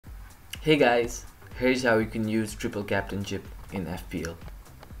Hey guys, here's how you can use triple captainship in FPL.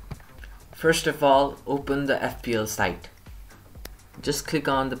 First of all, open the FPL site. Just click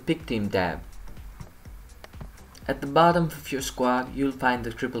on the Pick Team tab. At the bottom of your squad, you'll find the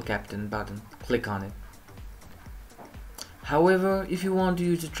triple captain button. Click on it. However, if you want to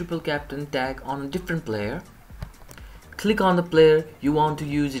use a triple captain tag on a different player, click on the player you want to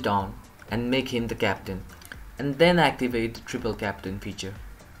use it on and make him the captain, and then activate the triple captain feature.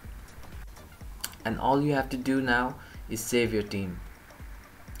 And all you have to do now is save your team.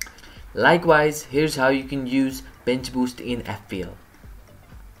 Likewise, here's how you can use bench boost in FPL.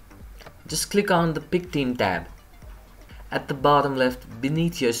 Just click on the Pick Team tab. At the bottom left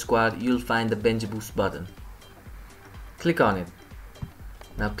beneath your squad, you'll find the bench boost button. Click on it.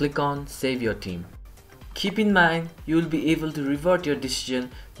 Now click on Save Your Team. Keep in mind, you will be able to revert your decision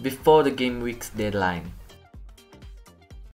before the game week's deadline.